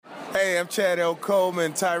Hey, I'm Chad L.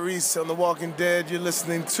 Coleman, Tyrese on The Walking Dead. You're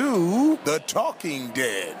listening to The Talking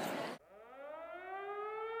Dead.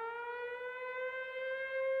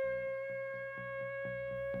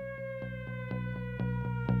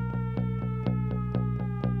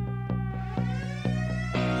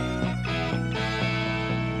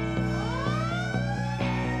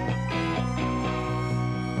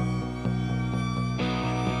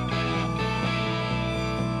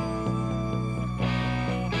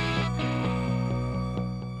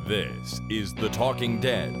 This is The Talking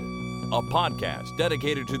Dead, a podcast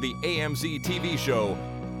dedicated to the AMC TV show,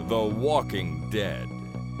 The Walking Dead.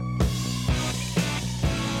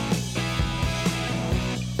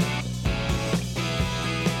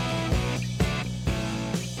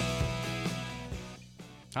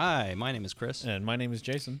 Hi, my name is Chris. And my name is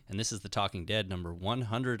Jason. And this is The Talking Dead number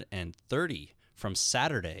 130 from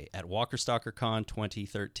Saturday at Walker Stalker Con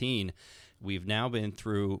 2013. We've now been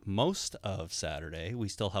through most of Saturday. We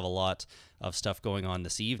still have a lot of stuff going on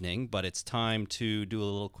this evening, but it's time to do a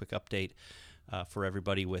little quick update for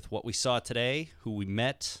everybody with what we saw today, who we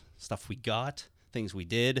met, stuff we got, things we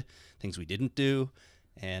did, things we didn't do,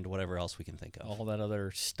 and whatever else we can think of. All that other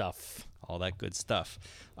stuff. All that good stuff.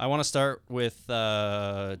 I want to start with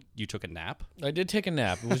you took a nap. I did take a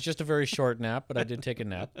nap. It was just a very short nap, but I did take a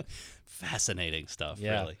nap. Fascinating stuff,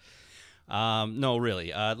 Yeah. really. No,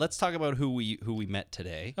 really. Let's talk about who we met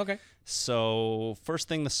today. Okay. So first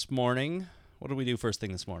thing this morning, what did we do first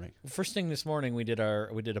thing this morning? First thing this morning, we did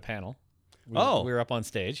a panel. We were up on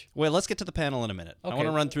stage. Well, let's get to the panel in a minute. Okay. I want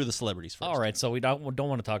to run through the celebrities first. All right, so we don't want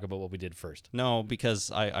to talk about what we did first. No, because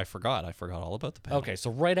I forgot. I forgot all about the panel. Okay,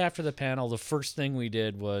 so right after the panel, the first thing we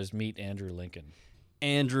did was meet Andrew Lincoln.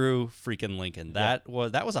 Andrew freaking Lincoln. That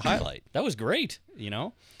was a highlight. That was great. You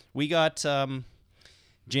know, we got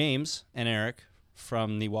James and Eric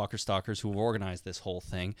from the Walker Stalkers, who have organized this whole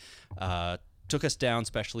thing, took us down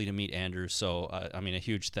specially to meet Andrew. So, a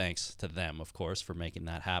huge thanks to them, of course, for making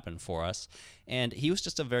that happen for us. And he was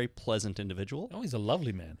just a very pleasant individual. Oh, he's a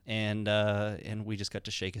lovely man. And we just got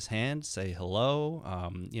to shake his hand, say hello,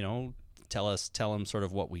 tell him sort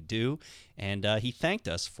of what we do. And he thanked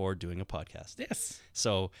us for doing a podcast. Yes.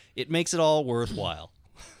 So it makes it all worthwhile.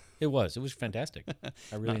 It was fantastic.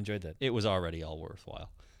 I really enjoyed that. It was already all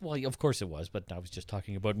worthwhile. Well, of course it was, but I was just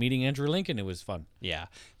talking about meeting Andrew Lincoln. It was fun. Yeah,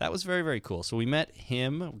 that was very, very cool. So we met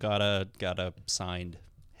him, got a signed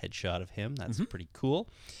headshot of him. That's pretty cool.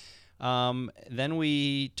 Then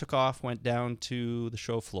we took off, went down to the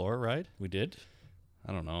show floor, right? We did.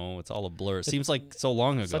 I don't know. It's all a blur. It seems like so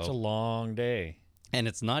long ago. Such a long day. And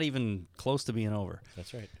it's not even close to being over.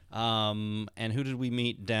 That's right. And who did we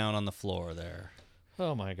meet down on the floor there?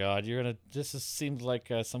 Oh my God! Seemed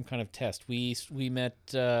like some kind of test. We met.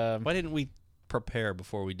 Why didn't we prepare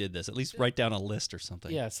before we did this? At least write down a list or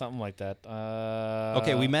something. Yeah, something like that.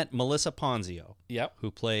 Okay, we met Melissa Ponzio. Yep. Who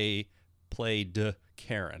played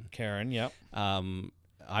Karen. Karen. Yep.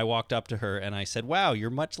 I walked up to her and I said, "Wow, you're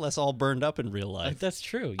much less all burned up in real life." That's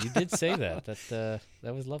true. You did say that.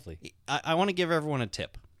 That was lovely. I want to give everyone a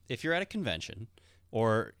tip. If you're at a convention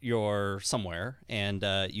or you're somewhere and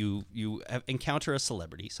you encounter a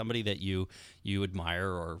celebrity, somebody that you admire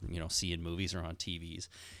or see in movies or on TVs,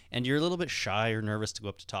 and you're a little bit shy or nervous to go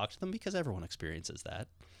up to talk to them because everyone experiences that,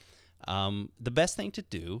 the best thing to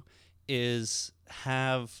do is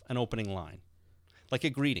have an opening line, like a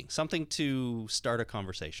greeting, something to start a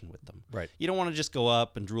conversation with them. Right. You don't want to just go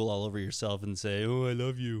up and drool all over yourself and say, "Oh, I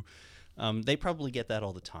love you." They probably get that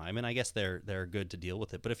all the time, and I guess they're good to deal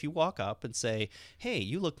with it. But if you walk up and say, "Hey,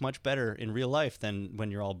 you look much better in real life than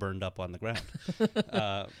when you're all burned up on the ground,"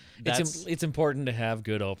 it's important to have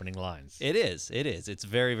good opening lines. It is. It's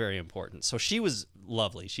very, very important. So she was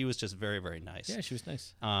lovely. She was just very, very nice. Yeah, she was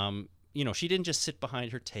nice. She didn't just sit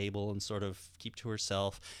behind her table and sort of keep to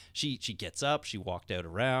herself. She gets up. She walked out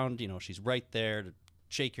around. She's right there to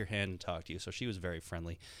shake your hand and talk to you. So she was very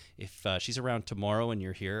friendly. If she's around tomorrow and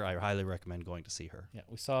you're here, I highly recommend going to see her. Yeah,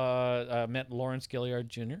 we met Lawrence Gilliard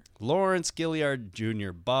Jr. Lawrence Gilliard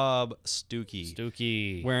Jr., Bob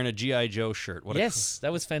Stookie. Wearing a G.I. Joe shirt.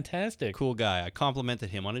 That was fantastic. Cool guy. I complimented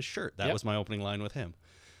him on his shirt. That was my opening line with him.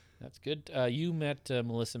 That's good. You met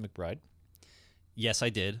Melissa McBride. Yes, I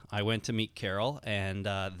did. I went to meet Carol, and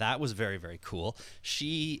that was very, very cool.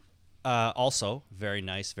 She also very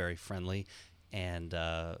nice, very friendly. And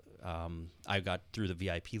I got through the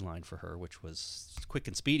VIP line for her, which was quick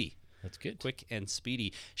and speedy. That's good. Quick and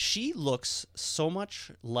speedy. She looks so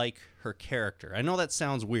much like her character. I know that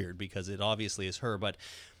sounds weird because it obviously is her, but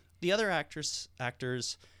the other actors,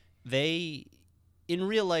 they in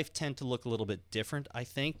real life tend to look a little bit different, I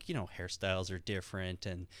think. Hairstyles are different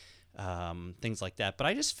and things like that. But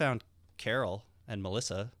I just found Carol and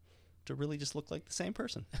Melissa to really just look like the same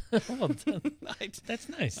person. Well, that's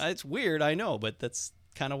nice. It's weird, I know, but that's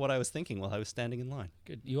kind of what I was thinking while I was standing in line.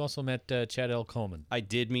 Good. You also met Chad L. Coleman. I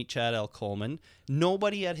did meet Chad L. Coleman.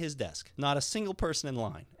 Nobody at his desk. Not a single person in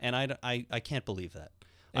line. And I can't believe that.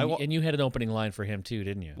 And you had an opening line for him too,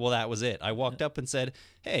 didn't you? Well, that was it. I walked up and said,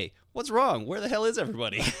 "Hey, what's wrong? Where the hell is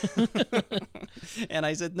everybody?" And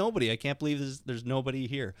I said, "Nobody. I can't believe there's nobody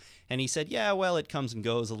here." And he said, "Yeah, well, it comes and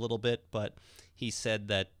goes a little bit." But he said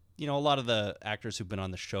that, a lot of the actors who've been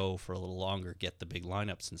on the show for a little longer get the big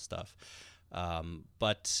lineups and stuff.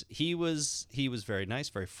 But he was very nice,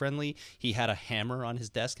 very friendly. He had a hammer on his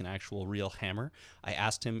desk, an actual real hammer. I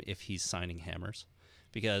asked him if he's signing hammers,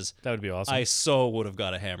 because that would be awesome. I so would have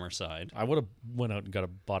got a hammer signed. I would have went out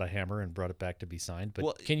and bought a hammer and brought it back to be signed. But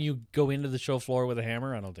Well, can you go into the show floor with a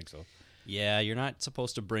hammer? I don't think so. Yeah, you're not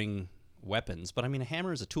supposed to bring weapons, but I mean, a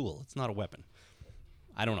hammer is a tool. It's not a weapon.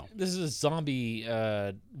 I don't know. This is a zombie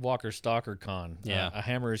Walker Stalker Con. Yeah. A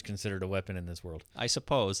hammer is considered a weapon in this world. I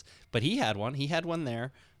suppose. But he had one. He had one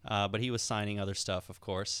there, but he was signing other stuff, of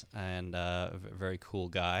course, and a very cool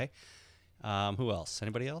guy. Who else?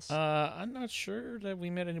 Anybody else? I'm not sure that we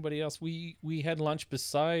met anybody else. We had lunch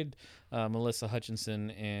beside Melissa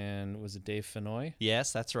Hutchinson and was it Dave Fenoy?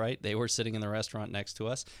 Yes, that's right. They were sitting in the restaurant next to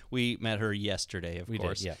us. We met her yesterday, of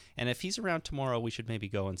course. Did, yeah. And if he's around tomorrow, we should maybe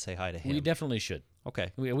go and say hi to him. We definitely should.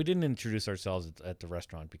 Okay. We didn't introduce ourselves at the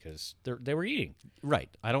restaurant because they were eating. Right.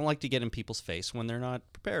 I don't like to get in people's face when they're not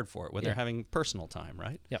prepared for it, when they're Yeah. having personal time,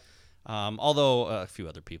 right? Yeah. Although a few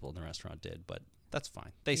other people in the restaurant did, but that's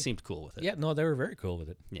fine. They seemed cool with it. Yeah, no, they were very cool with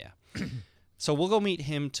it. Yeah. So we'll go meet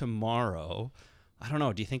him tomorrow. I don't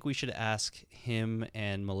know. Do you think we should ask him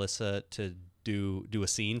and Melissa to do a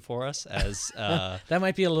scene for us as That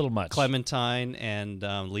might be a little much. Clementine and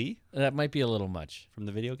Lee That might be a little much. from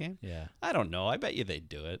the video game? Yeah. I don't know. I bet you they'd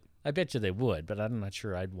do it. I bet you they would, but I'm not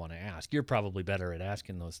sure I'd want to ask. You're probably better at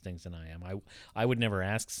asking those things than I am. I would never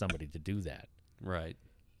ask somebody to do that. Right.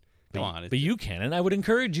 Come on. But you can, and I would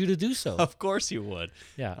encourage you to do so. Of course you would.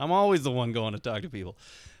 Yeah. I'm always the one going to talk to people.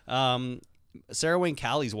 Sarah Wayne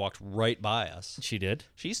Callies walked right by us. She did.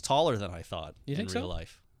 She's taller than I thought You in think real so?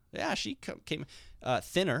 life. Yeah, she came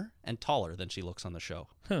thinner and taller than she looks on the show.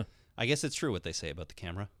 Huh. I guess it's true what they say about the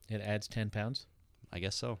camera. It adds 10 pounds. I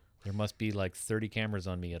guess so. There must be like 30 cameras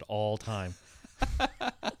on me at all time.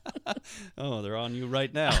 Oh, they're on you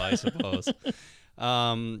right now, I suppose.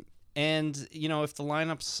 And, if the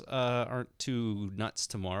lineups aren't too nuts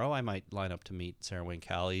tomorrow, I might line up to meet Sarah Wayne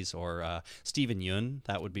Callies or Stephen Yun.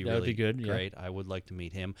 That would be That would really be good, yeah. great. I would like to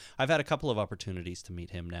meet him. I've had a couple of opportunities to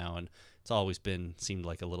meet him now, and it's always seemed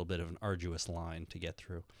like a little bit of an arduous line to get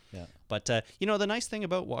through. Yeah. But, the nice thing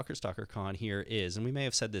about Walker Stalker Con here is, and we may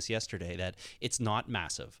have said this yesterday, that it's not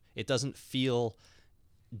massive. It doesn't feel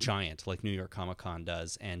giant like New York Comic Con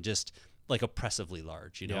does, and just like oppressively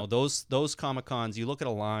large. Yeah. Those Comic Cons, you look at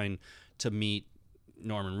a line to meet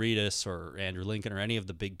Norman Reedus or Andrew Lincoln or any of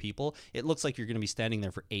the big people, it looks like you're going to be standing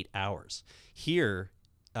there for 8 hours. Here,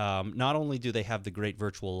 not only do they have the great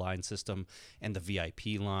virtual line system and the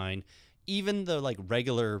VIP line, even the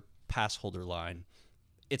regular pass holder line,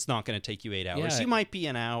 it's not going to take you 8 hours. Yeah. You might be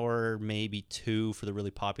an hour, maybe 2 for the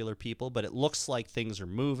really popular people, but it looks like things are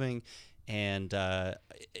moving. And I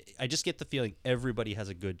just get the feeling everybody has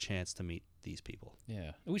a good chance to meet these people.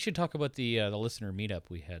 Yeah. We should talk about the listener meetup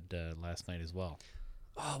we had last night as well.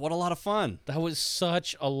 Oh, what a lot of fun. That was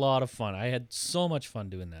such a lot of fun. I had so much fun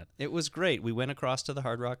doing that. It was great. We went across to the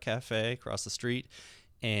Hard Rock Cafe across the street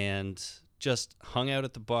and just hung out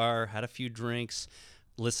at the bar, had a few drinks.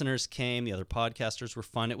 Listeners came. The other podcasters were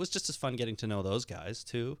fun. It was just as fun getting to know those guys,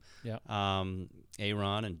 too. Yeah.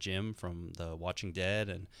 Aaron and Jim from the Watching Dead.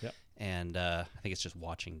 And Yep. and I think it's just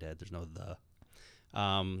Watching Dead. There's no the.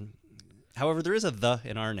 However, there is a the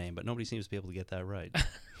in our name, but nobody seems to be able to get that right.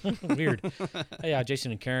 Weird. Yeah,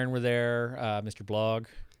 Jason and Karen were there. Mr. Blog.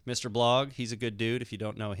 Mr. Blog, he's a good dude. If you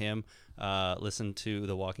don't know him, listen to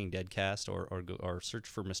the Walking Dead cast or search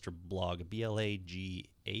for Mr. Blog,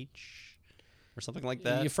 BLAGH or something like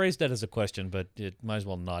that. You phrased that as a question, but it might as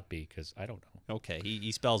well not be because I don't know. Okay,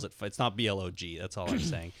 he spells it. It's not BLOG. That's all I'm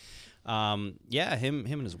saying. Yeah, him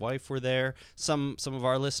and his wife were there. Some of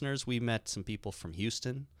our listeners, we met some people from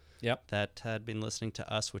Houston. Yep. That had been listening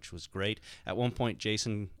to us, which was great. At one point,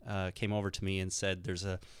 Jason came over to me and said, "There's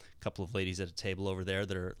a couple of ladies at a table over there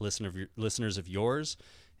that are listeners of yours."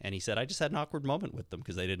 And he said, "I just had an awkward moment with them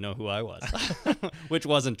because they didn't know who I was," which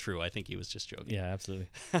wasn't true. I think he was just joking. Yeah, absolutely.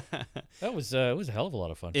 That was it was a hell of a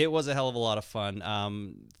lot of fun. It was a hell of a lot of fun.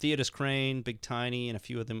 Theodis Crane, Big Tiny, and a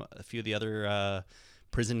few of the other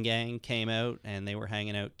Prison Gang came out, and they were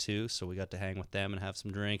hanging out too, so we got to hang with them and have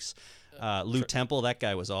some drinks. Lou Temple, that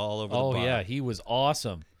guy was all over the bar. Oh, yeah, he was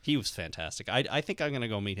awesome. He was fantastic. I think I'm going to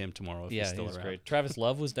go meet him tomorrow if he's still was around. great. Travis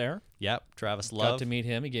Love was there. Yep, Travis Love. Got to meet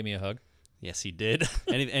him. He gave me a hug. Yes, he did.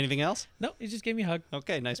 Anything else? No, he just gave me a hug.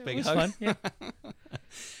 Okay, nice big It was hug. fun.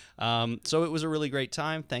 Yeah. So it was a really great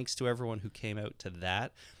time. Thanks to everyone who came out to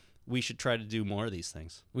that. We should try to do more of these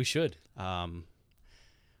things. We should.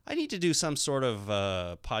 I need to do some sort of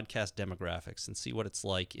podcast demographics and see what it's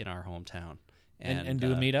like in our hometown. And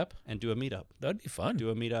do a meetup? And do a meetup. That'd be fun. Do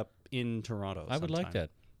a meetup in Toronto I would like sometime.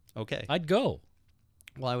 that. Okay. I'd go.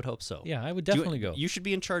 Well, I would hope so. Yeah, I would definitely go. You should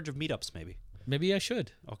be in charge of meetups, maybe. Maybe I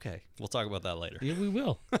should. Okay. We'll talk about that later. Yeah, we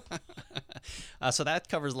will. So that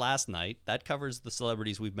covers last night. That covers the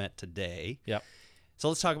celebrities we've met today. Yep. So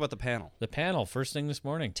let's talk about the panel. The panel, first thing this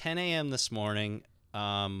morning. 10 a.m. this morning.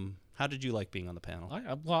 How did you like being on the panel?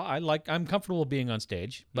 I'm comfortable being on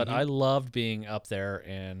stage, but I loved being up there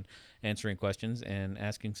and answering questions and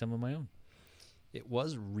asking some of my own. It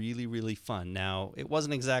was really, really fun. Now, it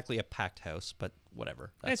wasn't exactly a packed house, but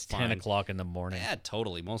whatever. That's It's fine. 10 o'clock in the morning. Yeah,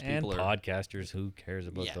 totally. Most And people are... podcasters, who cares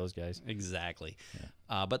about those guys? Exactly.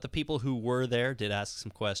 Yeah. But the people who were there did ask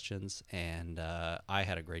some questions, and I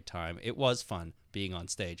had a great time. It was fun being on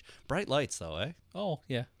stage. Bright lights, though, eh? Oh,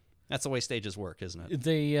 yeah. That's the way stages work, isn't it?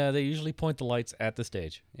 They usually point the lights at the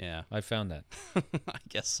stage. Yeah. I found that. I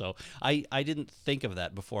guess so. I didn't think of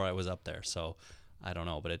that before I was up there, so I don't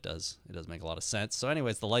know, but it does make a lot of sense. So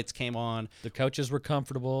anyways, the lights came on. The couches were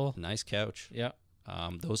comfortable. Nice couch. Yeah.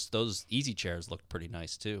 Those easy chairs looked pretty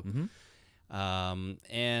nice too.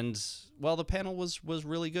 And well, the panel was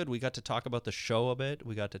really good. We got to talk about the show a bit.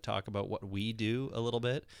 We got to talk about what we do a little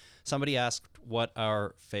bit. Somebody asked what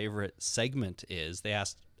our favorite segment is. They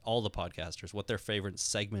asked all the podcasters what their favorite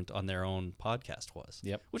segment on their own podcast was.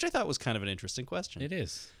 Yep. Which I thought was kind of an interesting question. It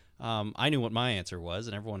is. I knew what my answer was,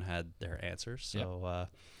 and everyone had their answer. So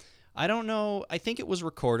I don't know. I think it was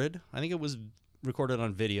recorded. I think it was recorded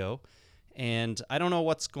on video. And I don't know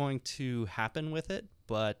what's going to happen with it,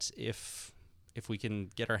 but if we can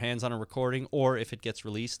get our hands on a recording, or if it gets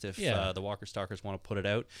released, if the Walker Stalkers want to put it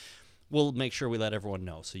out, we'll make sure we let everyone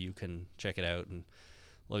know so you can check it out and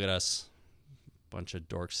look at us. Bunch of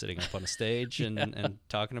dorks sitting up on a stage and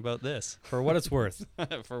talking about this. For what it's worth.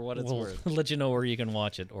 For what it's worth. We'll let you know where you can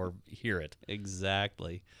watch it or hear it.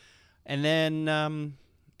 Exactly. And then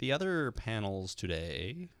the other panels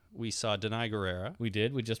today, we saw Denai Guerrera. We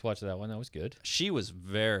did. We just watched that one. That was good. She was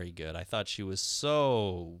very good. I thought she was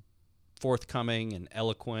so forthcoming and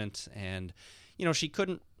eloquent, and she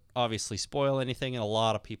couldn't obviously spoil anything, and a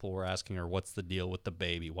lot of people were asking her, what's the deal with the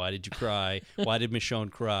baby? Why did you cry? Why did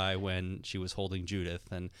Michonne cry when she was holding Judith?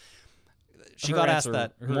 And she got asked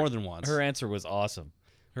that more than once. Her answer was awesome.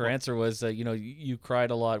 Her answer was, you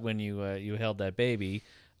cried a lot when you held that baby.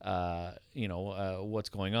 What's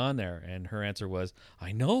going on there? And her answer was,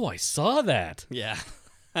 I know, I saw that. Yeah,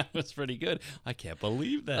 that was pretty good. I can't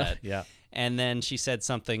believe that. Yeah. And then she said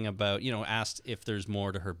something about, asked if there's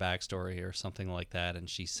more to her backstory or something like that. And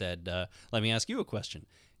she said, let me ask you a question.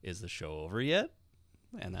 Is the show over yet?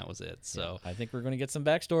 And that was it. So I think we're going to get some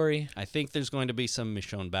backstory. I think there's going to be some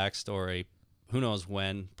Michonne backstory. Who knows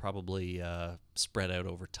when? Probably spread out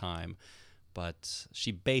over time. But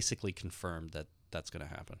she basically confirmed that that's going to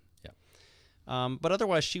happen. Yeah. But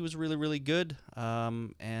otherwise, she was really, really good.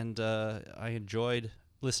 And I enjoyed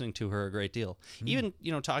listening to her a great deal. Even,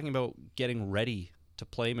 talking about getting ready to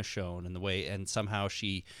play Michonne and the way, and somehow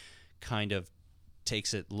she kind of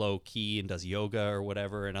takes it low key and does yoga or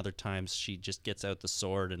whatever, and other times she just gets out the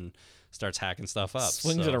sword and starts hacking stuff up.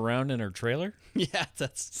 Swings it around in her trailer. Yeah,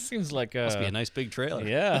 seems like must be a nice big trailer.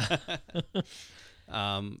 Yeah.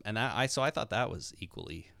 And I thought that was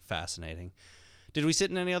equally fascinating. Did we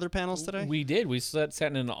sit in any other panels today? We did. We sat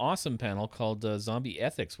in an awesome panel called Zombie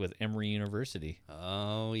Ethics with Emory University.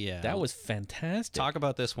 Oh, yeah. That was fantastic. Talk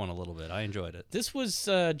about this one a little bit. I enjoyed it. This was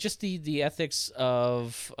just the ethics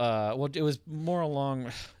of, it was more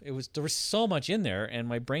along, there was so much in there, and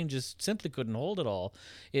my brain just simply couldn't hold it all.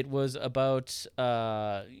 It was about,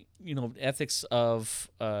 ethics of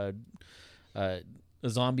a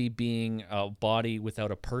zombie being a body without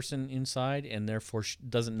a person inside, and therefore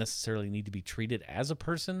doesn't necessarily need to be treated as a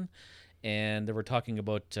person. And they were talking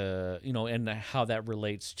about, and how that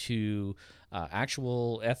relates to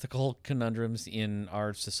actual ethical conundrums in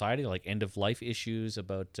our society, like end-of-life issues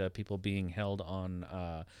about people being held on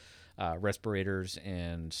respirators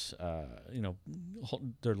and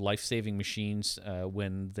their life-saving machines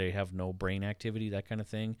when they have no brain activity, that kind of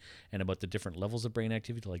thing, and about the different levels of brain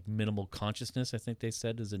activity, like minimal consciousness, I think they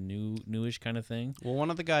said, is a newish kind of thing. Well, one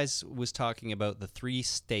of the guys was talking about the 3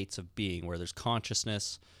 states of being, where there's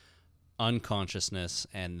consciousness, unconsciousness,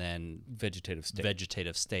 and then Vegetative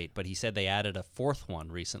state. But he said they added a 4th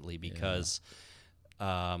one recently because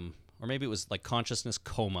or maybe it was like consciousness,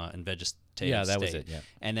 coma, and vegetative state. Yeah, that was it, yeah.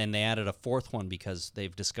 And then they added a 4th one because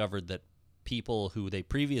they've discovered that people who they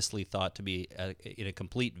previously thought to be in a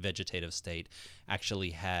complete vegetative state actually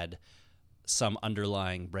had some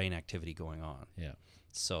underlying brain activity going on. Yeah.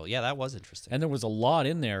 So, yeah, that was interesting. And there was a lot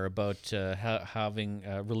in there about having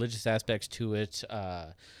religious aspects to it,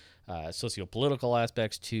 socio-political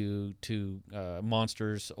aspects to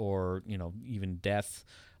monsters, or even death.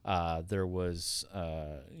 There was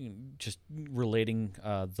just relating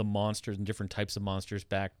the monsters and different types of monsters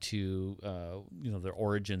back to their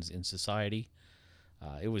origins in society.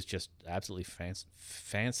 It was just absolutely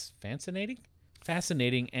fascinating,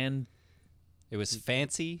 and it was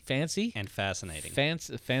fancy and fascinating.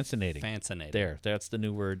 Fascinating. That's the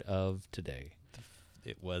new word of today.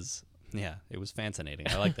 It was fascinating.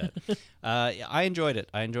 I like that. I enjoyed it.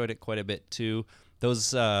 I enjoyed it quite a bit too.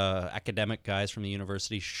 Those academic guys from the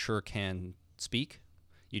university sure can speak.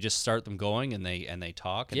 You just start them going, and they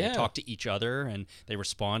talk, and they talk to each other, and they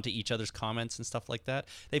respond to each other's comments and stuff like that.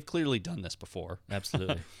 They've clearly done this before.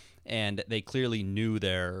 Absolutely. And they clearly knew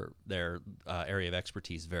their area of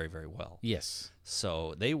expertise very, very well. Yes.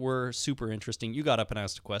 So they were super interesting. You got up and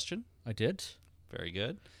asked a question. I did. Very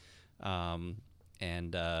good.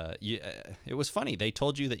 It was funny. They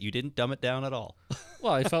told you that you didn't dumb it down at all.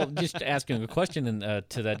 Well, I felt just asking a question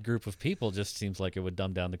to that group of people just seems like it would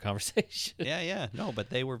dumb down the conversation. Yeah. No,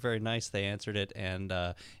 but they were very nice. They answered it, and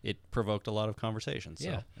it provoked a lot of conversation. So.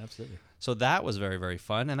 Yeah, absolutely. So that was very, very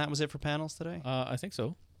fun. And that was it for panels today? I think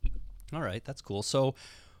so. All right, that's cool. So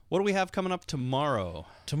what do we have coming up tomorrow?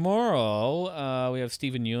 Tomorrow, we have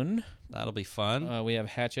Stephen Yoon. That'll be fun. We have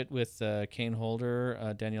Hatchet with Kane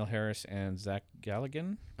Holder, Danielle Harris, and Zach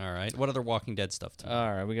Galligan. All right. What other Walking Dead stuff tomorrow?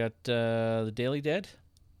 All right. We got The Daily Dead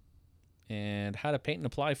and How to Paint and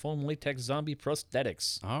Apply Foam Latex Zombie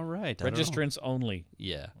Prosthetics. All right. Registrants only.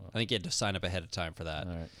 Yeah. I think you had to sign up ahead of time for that.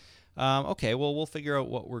 All right. Okay. Well, we'll figure out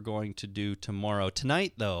what we're going to do tomorrow.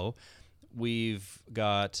 Tonight, though, we've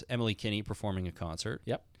got Emily Kinney performing a concert.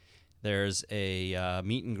 Yep. There's a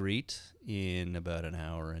meet and greet in about an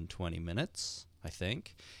hour and 20 minutes, I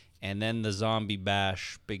think. And then the Zombie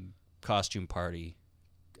Bash big costume party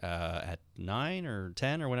at 9 or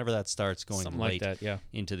 10 or whenever that starts, going something late like that, yeah,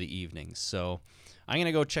 into the evening. So I'm going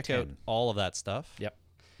to go check out all of that stuff. Yep.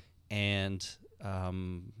 And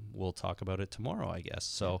we'll talk about it tomorrow, I guess.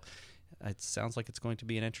 So it sounds like it's going to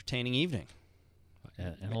be an entertaining evening.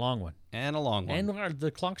 And a long one. And a long one. And the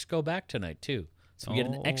clocks go back tonight, too. So we get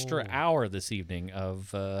an extra hour this evening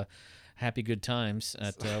of happy good times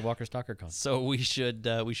at Walker Stalker Con. So we should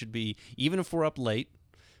be, even if we're up late,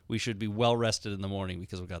 we should be well rested in the morning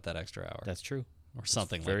because we've got that extra hour. That's true. Or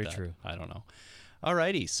something like very that. Very true. I don't know. All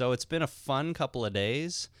righty. So it's been a fun couple of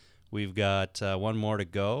days. We've got one more to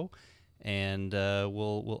go, and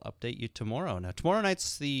we'll update you tomorrow. Now, tomorrow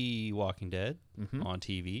night's The Walking Dead on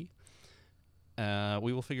TV.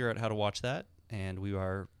 We will figure out how to watch that. And we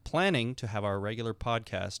are planning to have our regular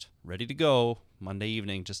podcast ready to go Monday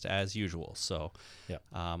evening, just as usual. So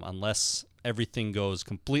unless everything goes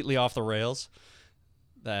completely off the rails,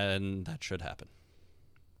 then that should happen.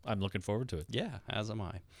 I'm looking forward to it. Yeah, as am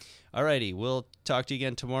I. All righty. We'll talk to you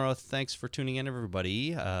again tomorrow. Thanks for tuning in,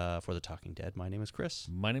 everybody. For The Talking Dead, my name is Chris.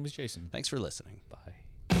 My name is Jason. Thanks for listening. Bye.